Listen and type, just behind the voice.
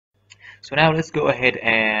So now let's go ahead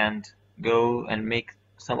and go and make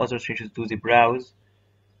some other changes to the browse.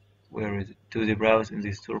 Where is it? To the browse in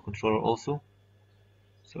the store controller also,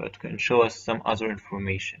 so it can show us some other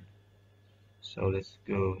information. So let's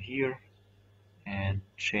go here and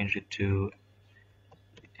change it to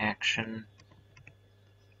action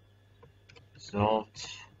result,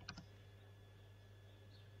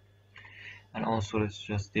 and also let's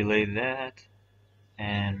just delay that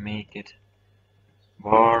and make it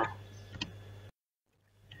bar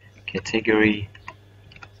category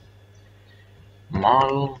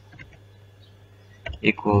model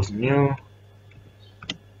equals new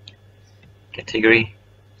category.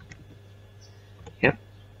 Yep.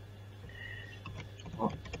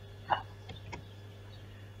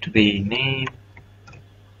 To be name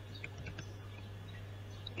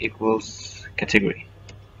equals category.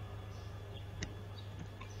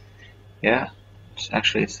 Yeah,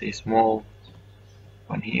 it's a small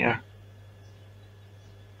one here.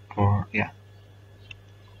 For yeah,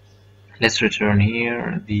 let's return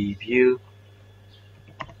here the view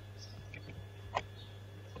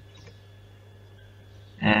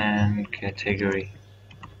and category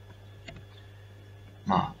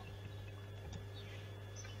model.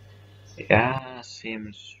 Yeah,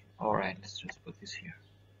 seems alright. Let's just put this here.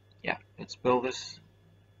 Yeah, let's build this.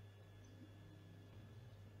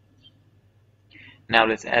 Now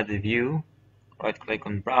let's add the view. Right click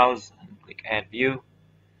on browse and click add view,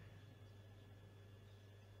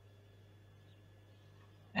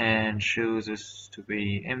 and choose this to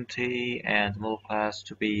be empty and model class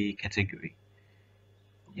to be category.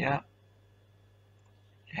 Yeah,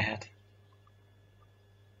 add.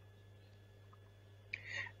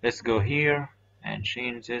 Let's go here and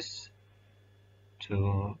change this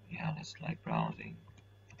to, yeah, let's like browsing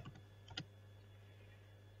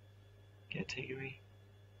category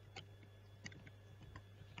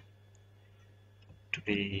to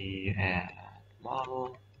be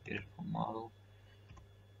model, beautiful model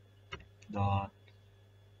dot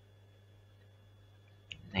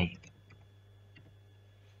name.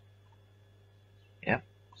 Yep,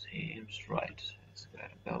 seems right. Let's go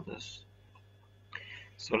ahead and build this.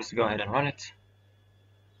 So let's go ahead and run it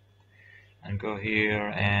and go here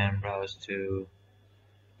and browse to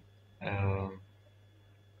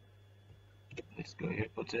let's go here,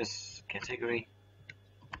 put this category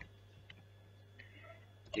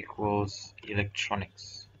equals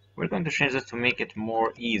electronics. We're going to change this to make it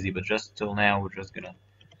more easy, but just till now we're just gonna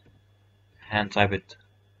hand type it.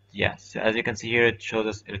 Yes, as you can see here, it shows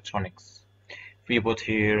us electronics. If we put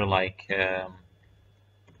here like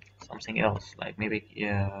something else, like maybe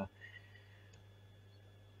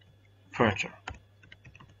furniture,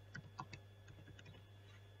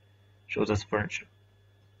 shows us furniture.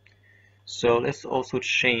 So let's also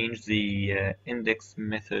change the index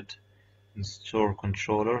method in store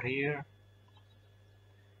controller here.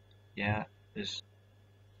 Yeah, this.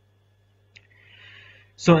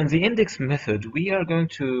 So in the index method, we are going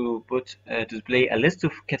to display a list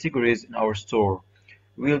of categories in our store.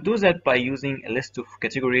 We'll do that by using a list of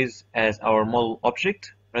categories as our model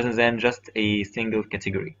object rather than just a single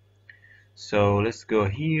category. So let's go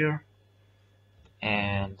here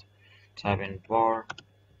and type in var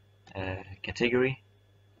category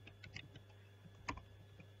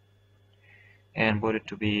and put it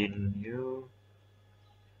to be new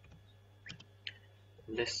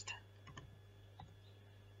list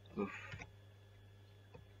of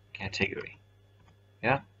category.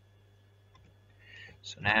 Yeah,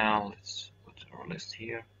 so now let's put our list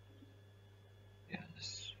here. Yeah, this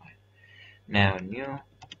is fine. Now new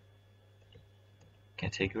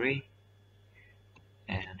category,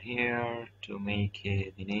 and here to make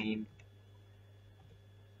the name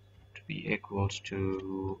to be equals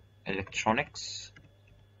to electronics.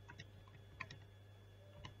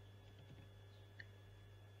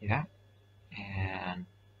 Yeah, and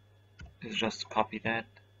let's just copy that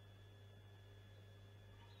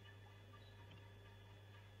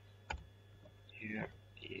here.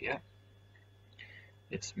 Yeah,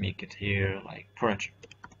 let's make it here like furniture.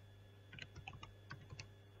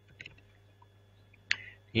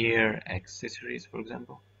 Here accessories, for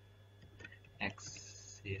example,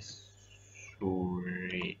 accessories.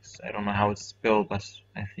 I don't know how it's spelled, but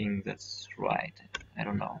I think that's right. I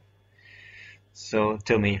don't know. So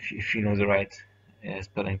tell me if you know the right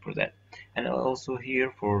spelling for that. And also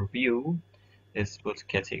here for view, let's put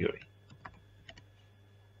category.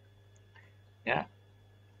 Yeah.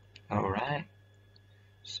 All right.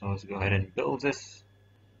 So let's go ahead and build this.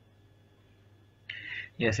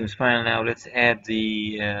 Yeah, seems fine. Now let's add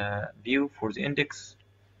the view for the index.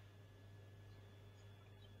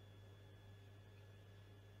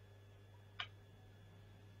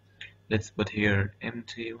 let's put here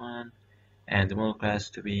empty one and the model class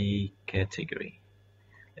to be category.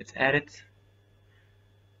 Let's add it.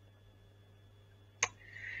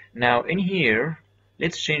 Now in here,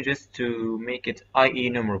 let's change this to make it IE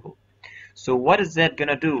numerable. So what is that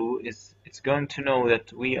gonna do is it's going to know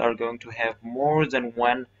that we are going to have more than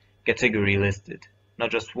one category listed,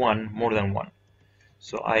 not just one, more than one.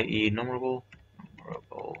 So IE numerable,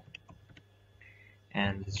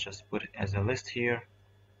 and let's just put it as a list here.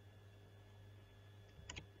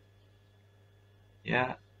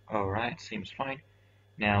 Yeah, alright, seems fine.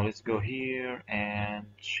 Now let's go here and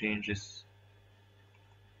change this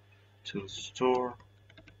to store,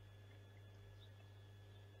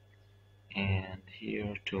 and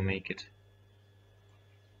here to make it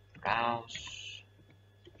browse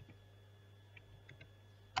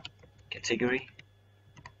category.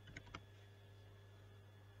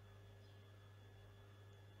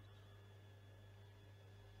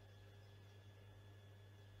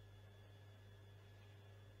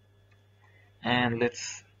 And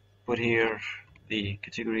let's put here the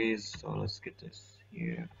categories. So let's get this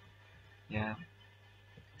here. Yeah,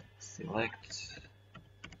 select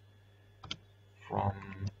from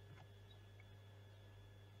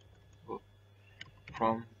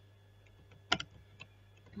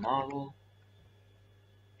model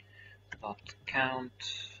dot count.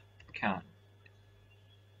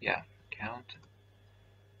 Yeah, count.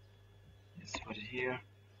 Let's put it here.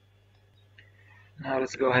 Now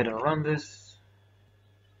let's go ahead and run this.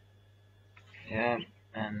 Yeah,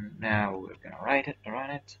 and now we're gonna run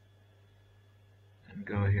it, and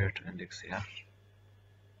go here to index. Yeah.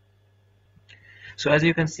 So as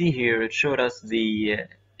you can see here, it showed us the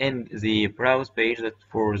in the browse page that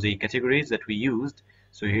for the categories that we used.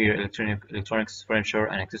 So here, electronics, furniture,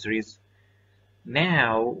 and accessories.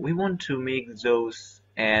 Now we want to make those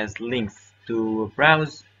as links to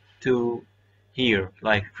browse to here.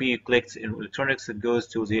 Like if we clicked in electronics, it goes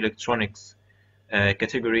to the electronics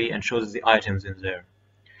category and shows the items in there.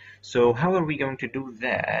 So how are we going to do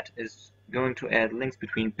that? Is going to add links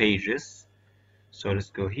between pages. So let's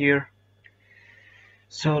go here.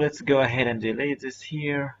 So let's go ahead and delete this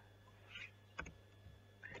here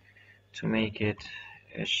to make it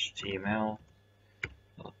HTML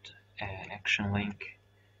dot action link.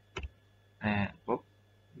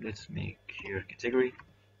 Let's make here category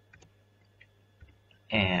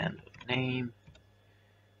and name,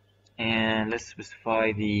 and let's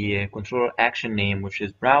specify the controller action name, which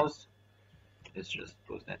is browse. Let's just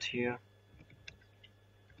put that here.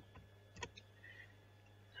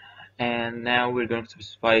 And now we're going to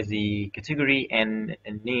specify the category and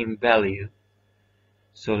name value.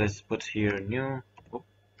 So let's put here new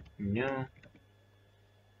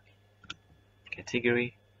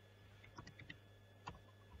category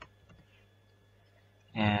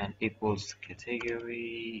and equals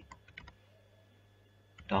category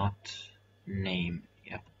dot name.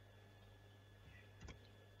 Yeah,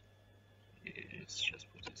 let's just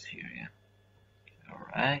put this here. Yeah, all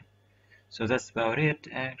right. So that's about it,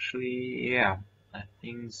 actually. Yeah, I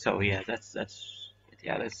think so. Yeah, that's it.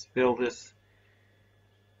 Yeah, let's build this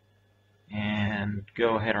and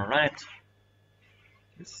go ahead and run it.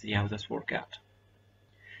 Let's see how this works out.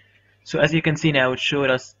 So as you can see now, it showed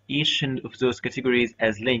us each of those categories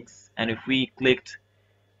as links, and if we clicked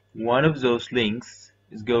one of those links,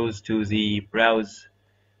 it goes to the browse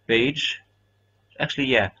page. Actually,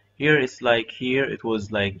 yeah, here it's like here it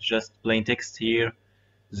was like just plain text. Here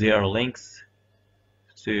there are links,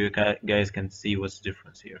 so you guys can see what's the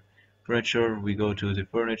difference here. Furniture, we go to the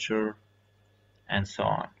furniture, and so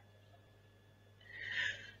on.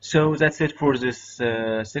 So that's it for this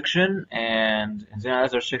section, and in the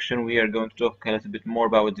other section we are going to talk a little bit more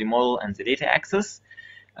about the model and the data access.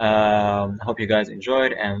 I hope you guys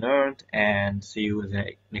enjoyed and learned, and see you in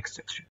the next section.